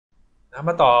นะม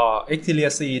าต่อ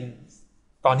exterior scene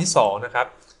ตอนที่2นะครับ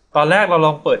ตอนแรกเราล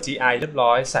องเปิด GI เรียบร้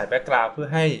อยใส่ background เพื่อ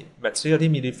ให้ material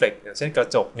ที่มี reflect อย่างเช่นกระ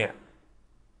จกเนี่ย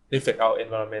reflect เอา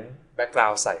environment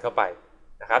background ใส่เข้าไป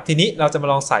นะครับทีนี้เราจะมา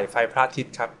ลองใส่ไฟพระอาทิต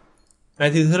ย์ครับใน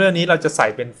ทิวเตอร์นี้เราจะใส่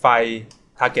เป็นไฟ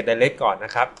target direct ก่อนน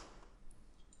ะครับ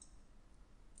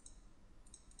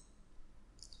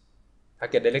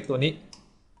target direct ตัวนี้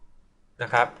นะ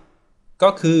ครับก็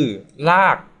คือลา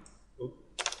ก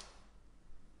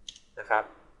นะครับ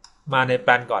มาในแป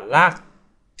ลนก่อนลาก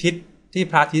ทิศที่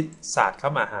พระอาทิตย์สาดเข้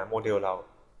ามาหาโมเดลเรา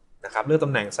นะครับเลือกต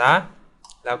ำแหน่งซะ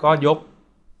แล้วก็ยก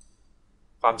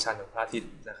ความชันของพระอาทิต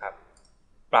ย์นะครับ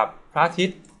ปรับพระอาทิต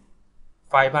ย์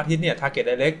ไฟพระอาทิตย์เนี่ย target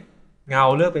direct เงา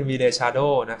เลือกเป็น VRAY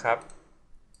shadow นะครับ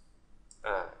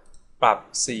ปรับ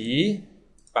สี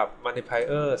ปรับ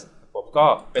multiplier ผมก็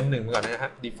เป็น1ก่อนนะฮ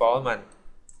ะ default มัน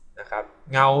นะครับ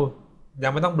เงายั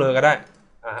งไม่ต้องเบลอก็ได้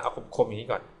เอาคมๆอย่างนี้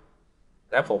ก่อน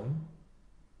แล้วผม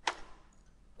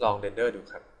ลองเรนเดอร์ดู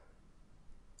ครับ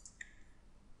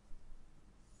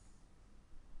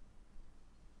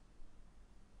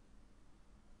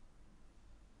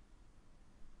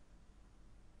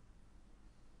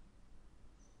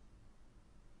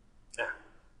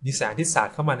มีแสงที่สาด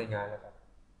เข้ามาในงานแล้วครับ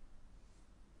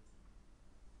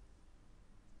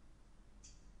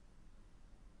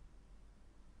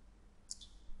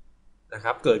นะค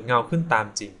รับเกิดเงาขึ้นตาม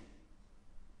จริง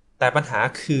แต่ปัญหา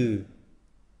คือ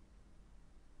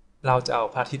เราจะเอา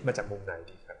พระอาทิตย์มาจากมุมไหน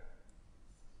ดีครับ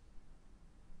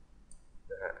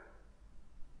นะฮะ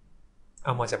เอ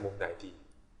ามาจากมุมไหนดี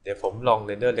เดี๋ยวผมลองเ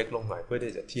รนเดอร์เล็กลงหน่อยเพื่อ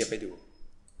ที่จะเทียบให้ดู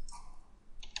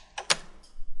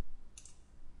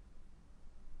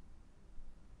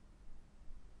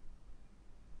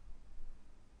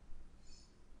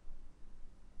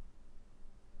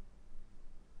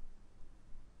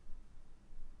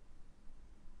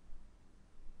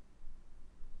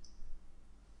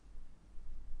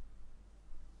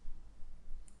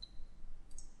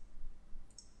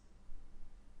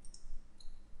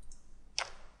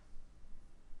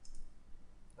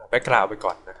แบ็กกราวด์ไปก่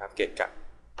อนนะครับเกะกะ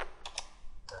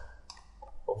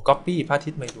ผม Copy พระอา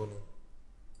ทิตย์มาดูนึง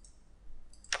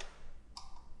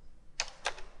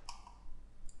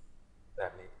แบ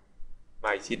บนี้ม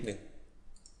าอีกทิศหนึ่ง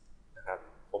นะครับ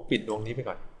ผมปิดดวงนี้ไป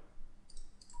ก่อน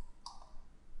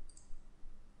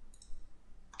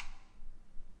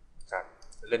ครับ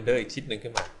เรนเดอร์อีกทิศหนึ่ง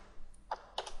ขึ้นมา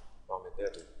ลองเรนเดอ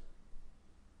ร์ดู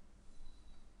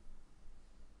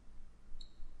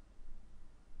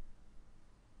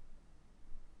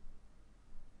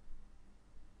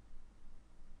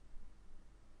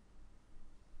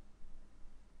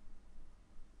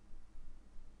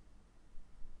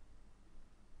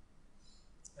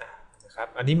นะครับ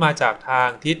อันนี้มาจากทาง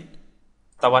ทิศ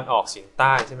ตะวันออกเฉียงใ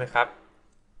ต้ใช่ไหมครับ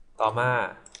ต่อมา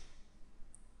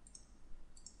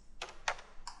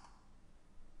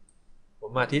ผ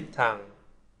มมาทิศทาง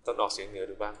ตะวันออกเฉียงเหนือ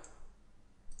ดูบ้าง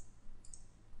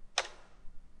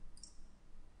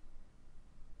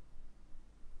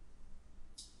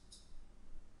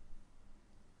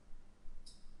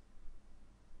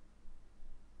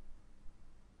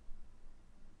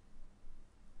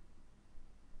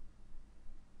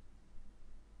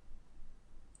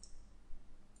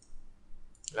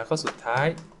แล้วก็สุดท้าย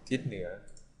ทิศเหนือ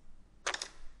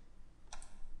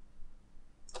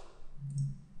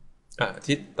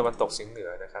ทิศตะวันตกเฉียงเหนือ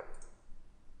นะครับ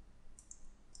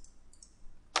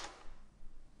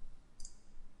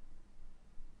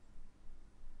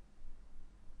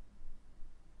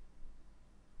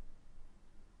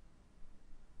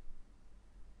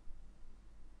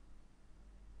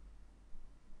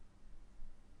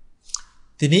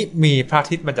ทีนี้มีพระอา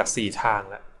ทิตย์มาจาก4ทาง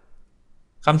แล้ว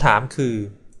คำถามคือ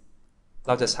เ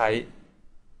ราจะใช้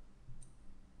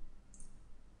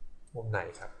มุมไหน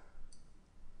ครับ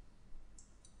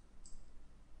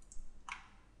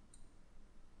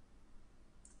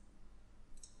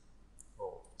โอ้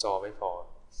จอไม่พอ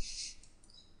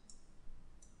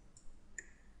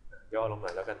ย่อลงหน่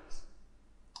อยแล้วกัน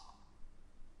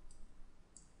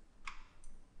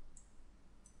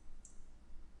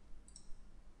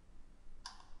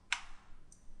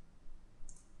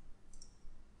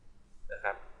นะค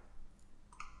รับ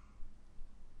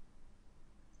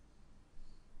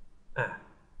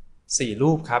4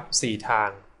รูปครับ4ทาง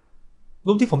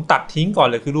รูปที่ผมตัดทิ้งก่อน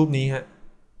เลยคือรูปนี้ฮะ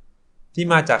ที่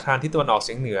มาจากทางที่ตะวันออกเ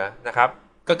ฉียงเหนือนะครับ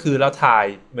ก็คือเราถ่าย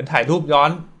เหมือนถ่ายรูปย้อ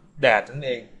นแดดนั่นเ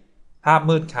องภาพ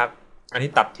มืดครับอันนี้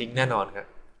ตัดทิ้งแน่นอนครับ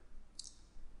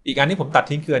อีกอันที่ผมตัด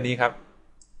ทิ้งคืออันนี้ครับ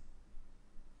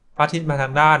พระอาทิตย์มาทา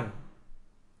งด้าน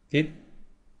ทิศ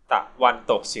ตะวัน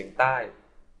ตกเฉียงใต้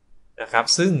นะครับ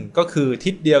ซึ่งก็คือ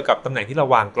ทิศเดียวกับตำแหน่งที่เรา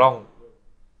วางกล้อง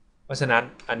เพราะฉะนั้น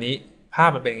อันนี้ ภาพ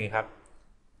มันเป็นไงครับ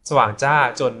สว่างจ้า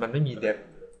จนมันไม่มีเดฟ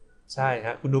ใช่ค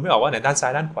รับคุณดูไม่ออกว่าไหนด้านซ้า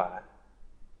ยด้านขวา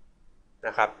น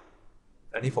ะครับ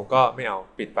อันนี้ผมก็ไม่เอา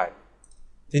ปิดไป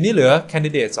ทีนี้เหลือแคน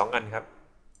ดิเดต2อันครับ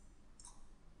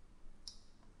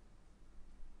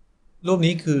รูป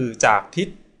นี้คือจากทิศ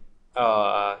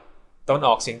ตะวันอ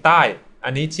อกเฉียงใต้อั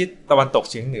นนี้ทิศตะวันตก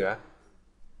เฉียงเหนือ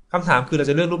คำถามคือเรา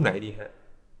จะเลือกรูปไหนดีฮะ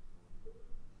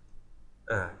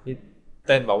พี่เ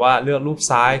ต้นบอกว่าเลือกรูป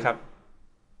ซ้ายครับ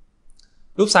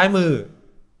รูปซ้ายมือ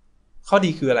ข้อดี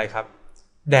คืออะไรครับ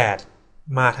แดด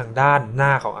มาทางด้านหน้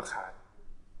าของอาคาร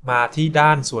มาที่ด้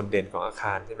านส่วนเด่นของอาค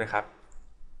ารใช่ไหมครับ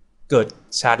เกิด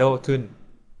shadow ขึ้น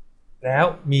แล้ว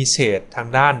มีเฉดทาง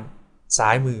ด้านซ้า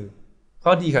ยมือข้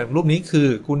อดีของรูปนี้คือ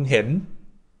คุณเห็น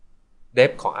เด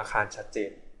ฟของอาคารชัดเจ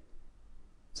น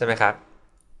ใช่ไหมครับ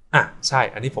ใช่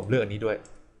อันนี้ผมเลือกอันนี้ด้วย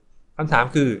คำถาม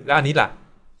คือแล้วอันนี้ล่ะ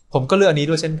ผมก็เลือกอันนี้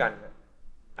ด้วยเช่นกัน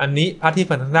อันนี้พระอาทิตย์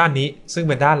มาทางด้านนี้ซึ่งเ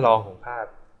ป็นด้านรองของภาพ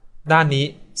ด้านนี้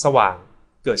สว่าง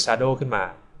เกิด shadow ขึ้นมา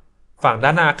ฝั่งด้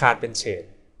านหน้าอาคารเป็นเฉด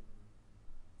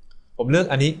ผมเลือก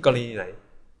อันนี้กรณีไหน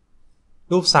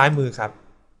รูปซ้ายมือครับ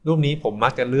รูปนี้ผมมั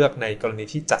กจะเลือกในกรณี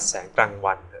ที่จัดแสงกลาง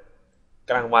วัน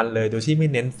กลางวันเลยโดยที่ไม่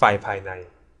เน้นไฟภายใน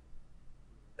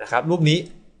นะครับรูปนี้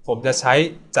ผมจะใช้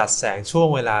จัดแสงช่วง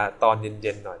เวลาตอนเ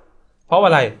ย็นๆหน่อยเพราะอ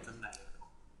ะไร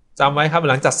จำไว้ครับ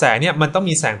หลังจัดแสงเนี่ยมันต้อง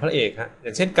มีแสงพระเอกฮะอย่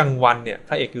างเช่นกลางวันเนี่ยพ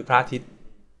ระเอกคือพระอาทิตย์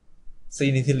ซี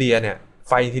นอินทีเรียเนี่ยไ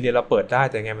ฟอินทีเรียเราเปิดได้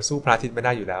แต่ไงมันสู้พระอาทิตย์ไม่ไ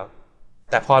ด้อยู่แล้ว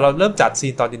แต่พอเราเริ่มจัดซี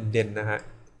นตอนเย็นๆนะฮะ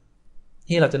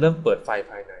ที่เราจะเริ่มเปิดไฟ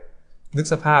ภายในนึก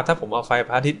สภาพถ้าผมเอาไฟพ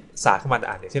ระอาทิตย์สาดเข้ามา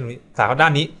อย่างเช่นตรงนี้สาดเข้าด้า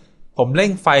นนี้ผมเร่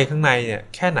งไฟข้างในเนี่ย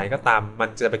แค่ไหนก็ตามมัน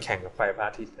จะไปแข่งกับไฟพระ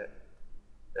อาทิตย์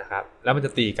นะครับแล้วมันจ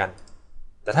ะตีกัน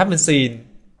แต่ถ้าเป็นซีน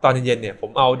ตอนเย็นๆเนี่ยผ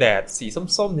มเอาแดดสี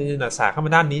ส้มๆเนี่ยสาดเข้าม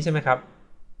าด้านนี้ใช่ไหมครับ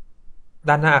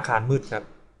ด้านหน้าอาคารมืดครับ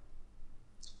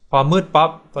พอมืดป๊อป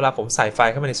เวลาผมใส่ไฟ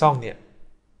เข้ามาในช่องเนี่ย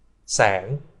แสง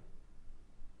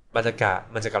บรรยากาศ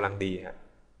มันจะกำลังดี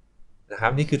นะครั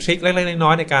บนี่คือทริคเล็กๆน้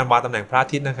อยๆในการวางตำแหน่งพระอา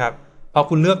ทิตย์นะครับพอ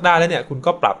คุณเลือกได้แล้วเนี่ยคุณ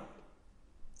ก็ปรับ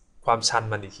ความชัน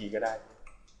มันอีกทีก็ได้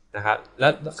นะครับแล้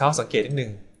วเขาสังเกตนิดนึ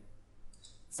ง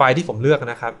ไฟที่ผมเลือก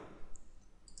นะครับ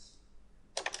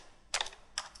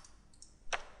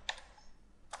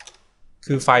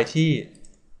คือไฟที่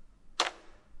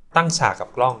ตั้งฉากกับ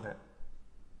กล้อง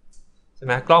ใช่ไ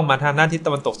หมกล้องมาทางด้านทิศต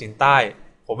ะวันตกเฉียงใต้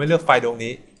ผมไม่เลือกไฟดวง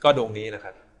นี้ก็ดวงนี้นะค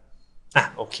รับ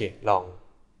โอเคลอง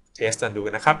เทสกันดู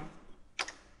กันนะครับ